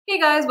Hey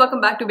guys,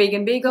 welcome back to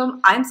BaignBaigum.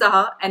 I'm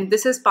Saha and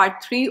this is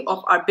part 3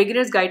 of our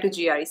Beginner's Guide to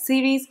GRE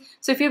series.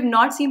 So if you have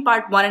not seen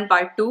part 1 and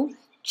part 2,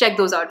 check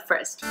those out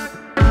first.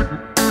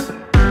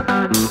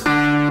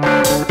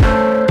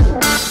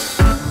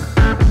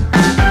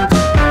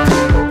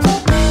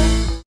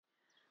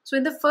 So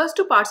in the first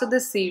 2 parts of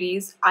this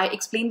series, I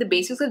explained the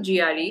basics of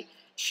GRE,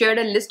 shared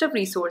a list of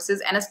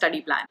resources and a study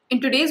plan.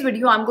 In today's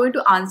video, I'm going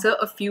to answer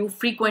a few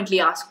frequently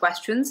asked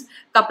questions.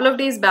 Couple of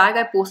days back,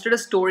 I posted a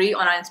story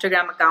on our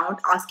Instagram account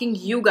asking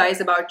you guys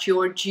about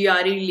your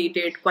GRE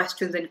related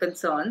questions and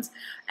concerns.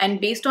 And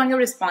based on your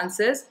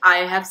responses, I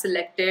have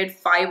selected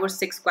 5 or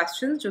 6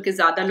 questions जो कि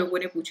ज़्यादा लोगों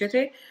ने पूछे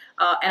थे,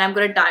 and I'm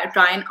going to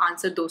try and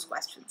answer those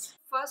questions.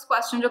 First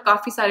question जो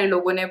काफ़ी सारे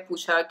लोगों ने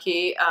पूछा कि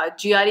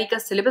GRE का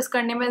सिलेबस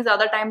करने में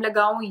ज़्यादा टाइम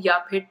लगाऊं या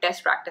फिर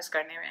टेस्ट प्रैक्टिस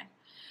करने में.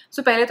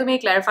 सो पहले तो मैं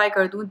क्लैरिफाई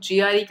कर दूं,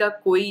 GRE का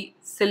कोई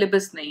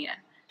सिलेबस नहीं है.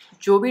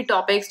 जो भी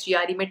टॉपिक्स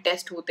GRE में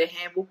टेस्ट होते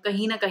हैं वो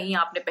कहीं ना कहीं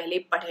आपने पहले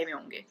पढ़े हुए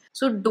होंगे.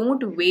 So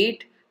don't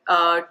wait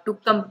to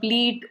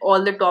complete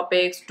all the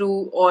topics to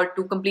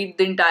complete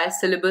the entire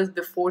syllabus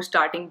before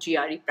starting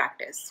GRE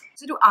practice.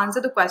 So to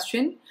answer the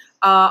question,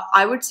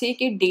 I would say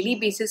कि daily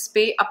basis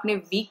पे अपने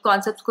weak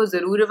concepts को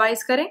ज़रूर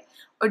रिवाइज करें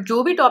और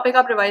जो भी टॉपिक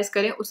आप रिवाइज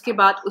करें उसके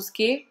बाद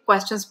उसके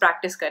क्वेश्चंस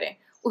प्रैक्टिस करें.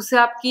 उससे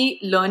आपकी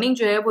लर्निंग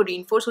जो है वो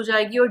रीइंफोर्स हो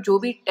जाएगी और जो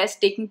भी टेस्ट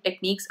टेकिंग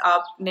टेक्निक्स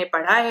आपने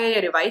पढ़ा है या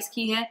रिवाइज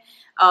की हैं,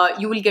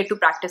 you will get to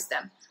practice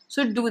them.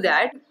 So do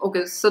that.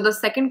 Okay, so the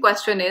second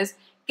question is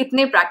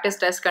कितने प्रैक्टिस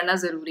टेस्ट करना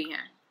ज़रूरी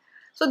है.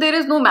 सो there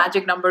is no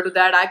magic number two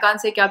that. I can't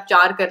say कि आप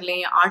 4 कर लें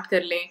या 8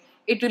 कर लें.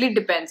 इट रियली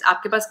डिपेंड्स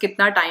आपके पास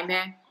कितना टाइम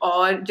है,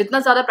 और जितना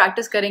ज़्यादा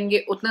प्रैक्टिस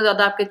करेंगे उतना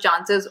ज़्यादा आपके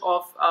chances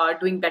of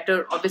doing better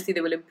obviously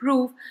they will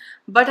improve.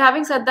 But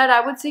having said that,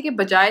 I would say कि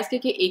बजाय इसके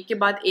कि एक के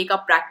बाद एक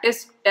आप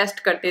प्रैक्टिस टेस्ट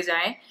करते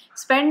जाएं,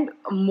 spend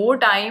more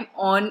time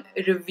on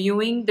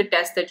reviewing the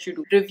test that you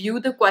do. Review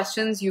the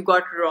questions you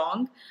got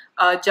wrong.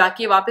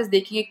 जाके वापस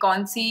देखेंगे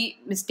कौन सी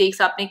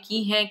मिस्टेक्स आपने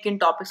की हैं, किन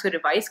टॉपिक्स को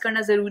रिवाइज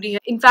करना ज़रूरी है.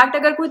 इनफैक्ट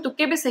अगर कोई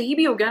तुक्के पे सही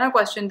भी हो गया ना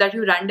question, that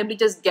you randomly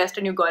just guessed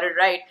and you got it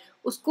right,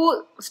 उसको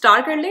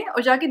स्टार्ट कर लें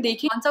और जाके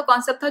देखिए कौन सा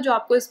कॉन्सेप्ट था जो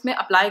आपको इसमें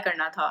अप्लाई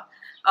करना था.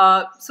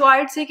 सो आई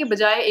वुड से कि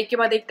बजाय एक के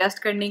बाद एक टेस्ट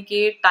करने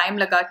के, टाइम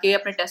लगा के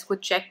अपने टेस्ट को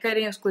चेक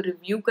करें, उसको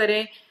रिव्यू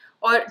करें.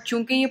 और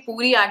चूंकि ये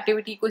पूरी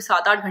एक्टिविटी कोई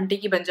 7-8 घंटे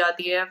की बन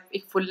जाती है,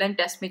 एक फुल लेंथ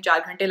टेस्ट में 4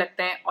 घंटे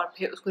लगते हैं और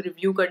फिर उसको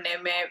रिव्यू करने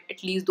में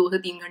एटलीस्ट 2 से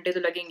 3 घंटे तो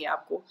लगेंगे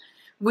आपको.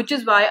 Which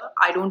is why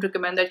I don't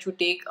recommend that you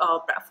take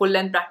full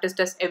length practice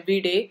test every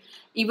day.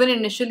 Even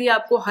initially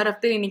आपको हर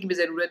हफ्ते लेने की भी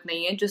ज़रूरत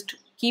नहीं है. Just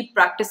keep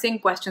practising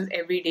question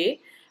every day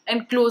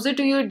and closer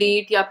to your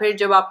date, या फिर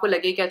जब आपको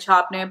लगे कि अच्छा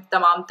आपने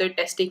तमाम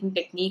टेस्ट टेकिंग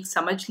टेक्निक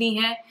समझ ली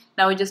हैं,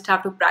 now you just have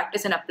to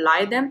practice and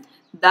apply them.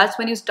 That's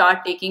when you start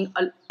taking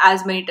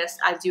as many tests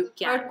as you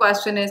can. Third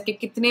question is कि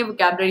कितने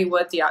vocabulary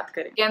words याद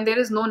करें. Again,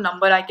 there is no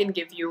number I can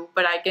give you,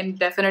 but I can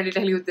definitely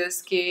tell you this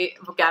कि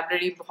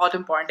vocabulary बहुत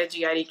important है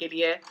GRE के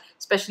लिए.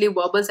 Especially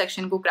verbal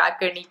section को crack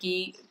करने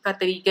का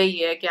तरीका ही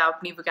है कि आप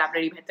अपनी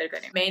vocabulary बेहतर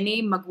करें.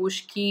 मैंने मगूश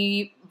की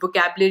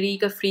vocabulary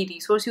का free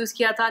resource use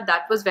किया था.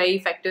 That was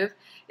very effective.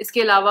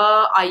 इसके अलावा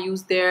I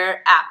used their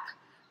app.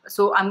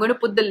 So I'm going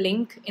to put the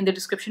link in the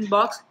description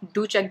box.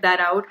 Do check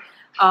that out.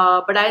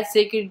 But I'd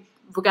say कि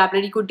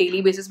vocabulary को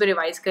daily basis पे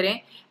revise करें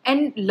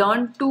and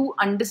learn to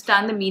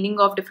understand the meaning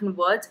of different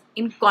words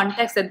in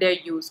context that they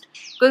are used.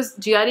 Because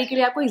GRE के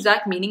लिए आपको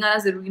exact meaning आना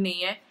ज़रूरी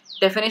नहीं है,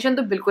 डेफिनेशन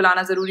तो बिल्कुल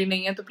आना ज़रूरी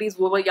नहीं है, तो प्लीज़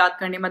वो याद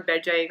करने मत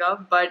बैठ जाएगा.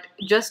 बट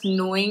जस्ट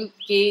नोइंग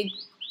कि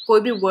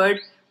कोई भी वर्ड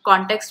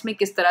कॉन्टेक्स्ट में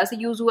किस तरह से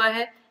यूज़ हुआ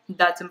है,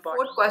 दैट्स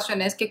इम्पॉर्टेंट. फोर्थ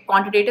क्वेश्चन है कि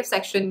क्वान्टिटेटिव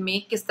सेक्शन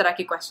में किस तरह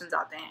के क्वेश्चन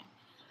आते हैं.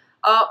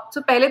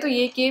 सो पहले तो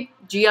ये कि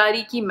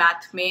GRE की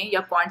मैथ में या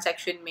क्वांट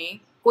सेक्शन में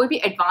कोई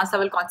भी एडवांस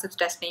लेवल कॉन्सेप्ट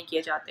टेस्ट नहीं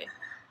किए जाते.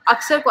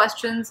 अक्सर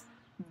questions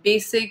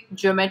basic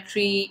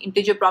geometry,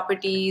 integer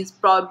properties,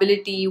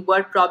 probability,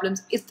 word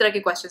problems, इस तरह के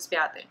क्वेश्चंस पे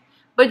आते हैं.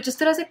 बट जिस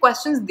तरह से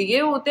क्वेश्चंस दिए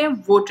होते हैं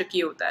वो ट्रिकी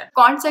होता है.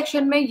 क्वांट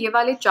सेक्शन में ये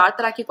वाले 4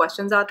 तरह के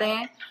क्वेश्चंस आते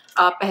हैं.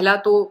 पहला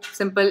तो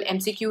सिंपल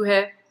MCQ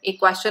है. एक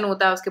क्वेश्चन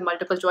होता है, उसके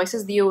मल्टीपल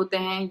चॉइसेस दिए होते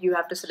हैं, you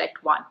have to select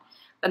one.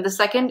 Then the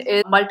second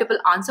is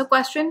multiple answer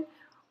question,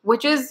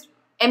 which is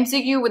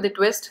MCQ with a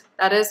twist.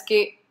 That is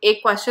के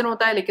एक क्वेश्चन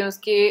होता है लेकिन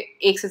उसके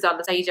एक से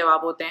ज़्यादा सही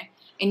जवाब होते हैं,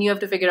 and you have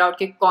to figure out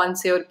कि कौन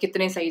से और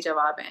कितने सही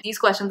जवाब हैं. These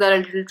questions are a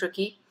little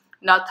tricky.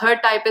 Now third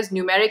type is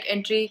numeric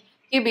entry.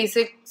 ये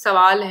बेसिक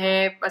सवाल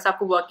है, बस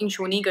आपको वर्किंग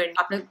शो नहीं करनी,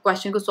 आपने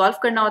क्वेश्चन को सॉल्व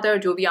करना होता है और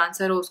जो भी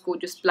आंसर हो उसको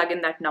just plug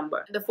in that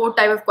number. The fourth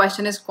type of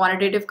question is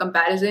quantitative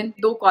comparison.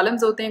 2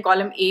 columns होते हैं,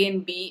 column A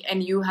and B,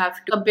 and you have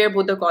to compare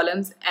both the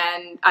columns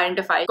and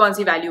identify कौन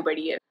सी वैल्यू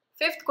बड़ी है.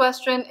 Fifth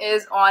question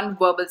is on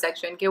verbal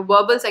section के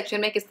verbal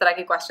section में किस तरह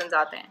के क्वेश्चन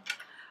आते हैं.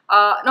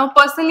 नाउ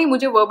पर्सनली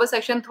मुझे वर्बल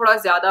सेक्शन थोड़ा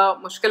ज़्यादा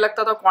मुश्किल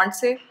लगता था क्वांट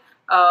से,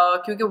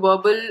 क्योंकि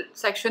वर्बल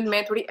सेक्शन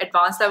में थोड़ी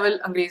एडवांस लेवल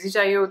अंग्रेज़ी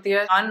चाहिए होती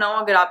है. ना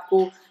अगर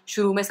आपको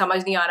शुरू में समझ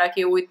नहीं आ रहा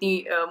कि वो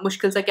इतनी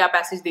मुश्किल से क्या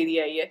पैसेज दे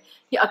दिया है,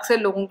 ये अक्सर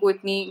लोगों को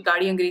इतनी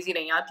गाढ़ी अंग्रेज़ी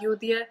नहीं आती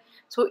होती है.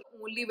 So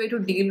only way to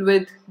deal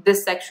with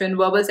this section,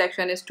 verbal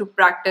section, is to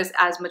practice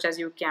as much as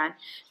you can.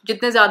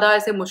 जितने ज़्यादा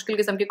ऐसे मुश्किल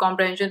किस्म के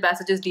comprehension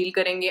passages deal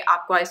करेंगे,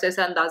 आपको ऐसे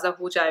ऐसे अंदाज़ा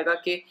हो जाएगा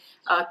कि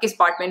किस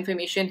part में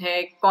information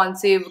है, कौन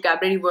से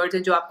vocabulary words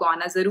हैं जो आपको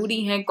आना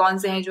ज़रूरी हैं, कौन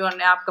से हैं जो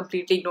आप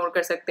completely ignore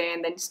कर सकते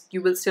हैं, then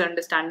you will still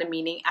understand the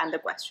meaning and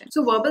the question.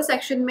 So verbal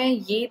section में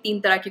ये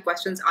 3 तरह के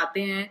questions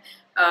आते हैं.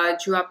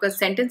 जो आपका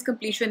sentence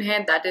completion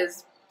है, that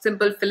is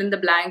simple fill in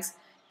the blanks.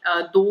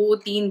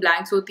 2-3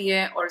 blanks होती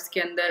है और उसके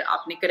अंदर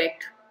आपने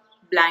correct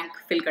blank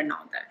fill करना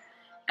होता है.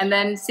 And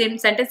then same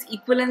sentence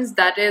equivalence,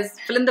 that is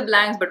fill in the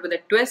blanks but with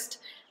a twist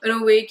in a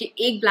way कि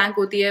एक blank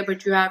होती है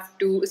but you have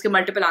to, इसके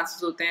multiple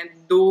answers होते हैं,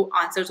 2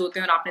 answers होते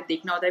हैं और आपने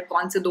देखना होता है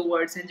कौन से 2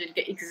 words हैं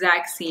जिनके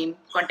exact same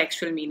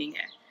contextual meaning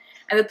है.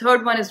 And the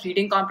third one is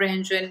reading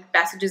comprehension.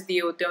 Passages दिए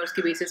होते हैं और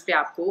उसके basis पे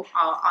आपको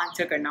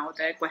answer करना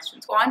होता है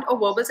questions. Quant और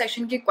verbal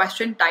section के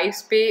question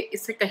types पे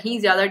इससे कहीं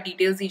ज़्यादा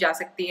details दी जा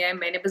सकती हैं.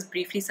 मैंने बस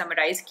briefly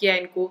summarize किया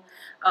इनको.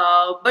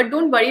 But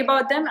don't worry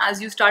about them.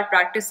 As you start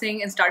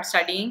practicing and start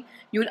studying,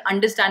 you will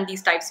understand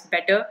these types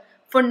better.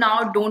 For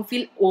now, don't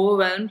feel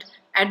overwhelmed.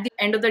 At the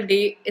end of the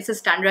day, it's a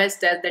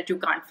standardized test that you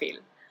can't fail.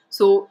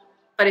 So,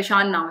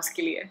 परेशान ना हो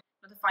इसके लिए.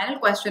 The final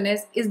question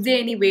is there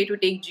any way to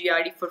take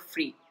GRE for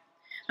free?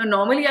 Now,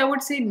 normally I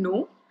would say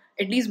no.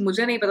 At least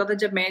मुझे नहीं पता था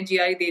जब मैं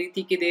GRE दे रही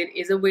थी कि there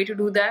is a way to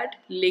do that.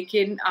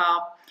 लेकिन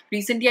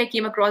recently I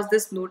came across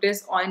this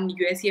notice on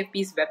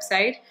USCFP's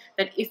website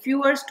that if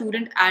you are a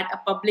student at a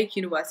public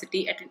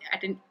university,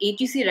 at an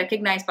AGC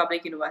recognized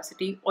public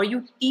university, or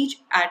you teach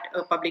at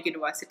a public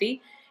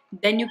university,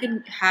 then you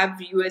can have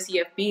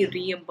USCFP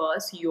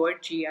reimburse your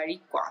GRE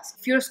cost.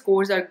 If your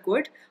scores are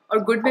good, और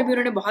good में भी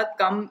उन्होंने बहुत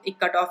कम एक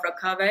cut off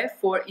रखा हुआ है.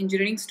 For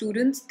engineering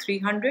students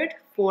 300,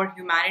 for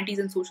humanities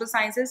and social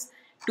sciences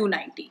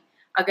 290.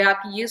 अगर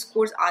आपकी ये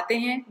scores आते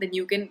हैं then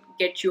you can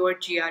get your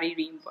GRE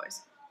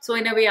reimbursed. So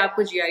in a way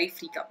आपको GRE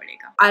free का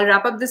पड़ेगा. I'll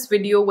wrap up this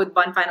video with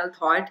one final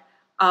thought.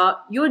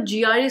 Your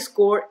GRE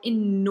score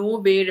in no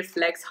way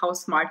reflects how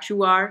smart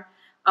you are.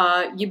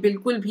 ये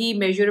बिल्कुल भी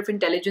measure of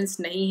intelligence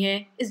नहीं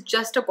है. It's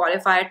just a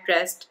qualifier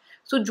test.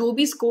 So जो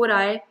भी score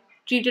आए,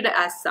 treat it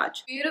as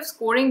such. Fear of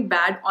scoring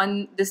bad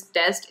on this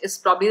test is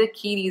probably the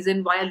key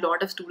reason why a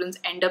lot of students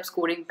end up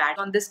scoring bad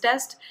on this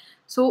test.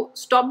 So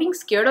stop being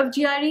scared of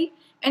GRE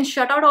and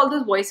shut out all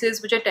those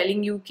voices which are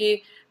telling you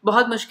कि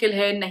बहुत मुश्किल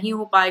है, नहीं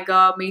हो पाएगा,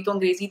 मेरी तो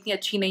अंग्रेजी इतनी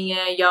अच्छी नहीं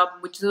है, या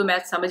मुझे तो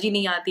मैथ समझ ही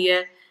नहीं आती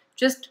है.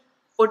 Just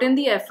put in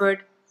the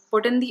effort,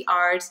 put in the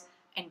hours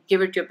and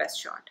give it your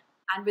best shot.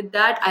 And with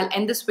that, I'll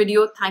end this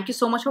video. Thank you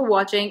so much for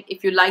watching.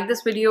 If you like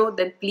this video,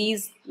 then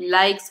please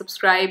like,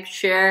 subscribe,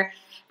 share,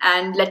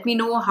 and let me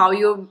know how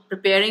you're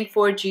preparing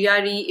for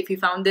GRE. If you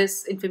found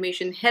this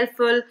information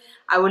helpful,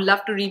 I would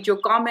love to read your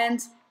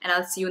comments, and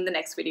I'll see you in the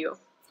next video.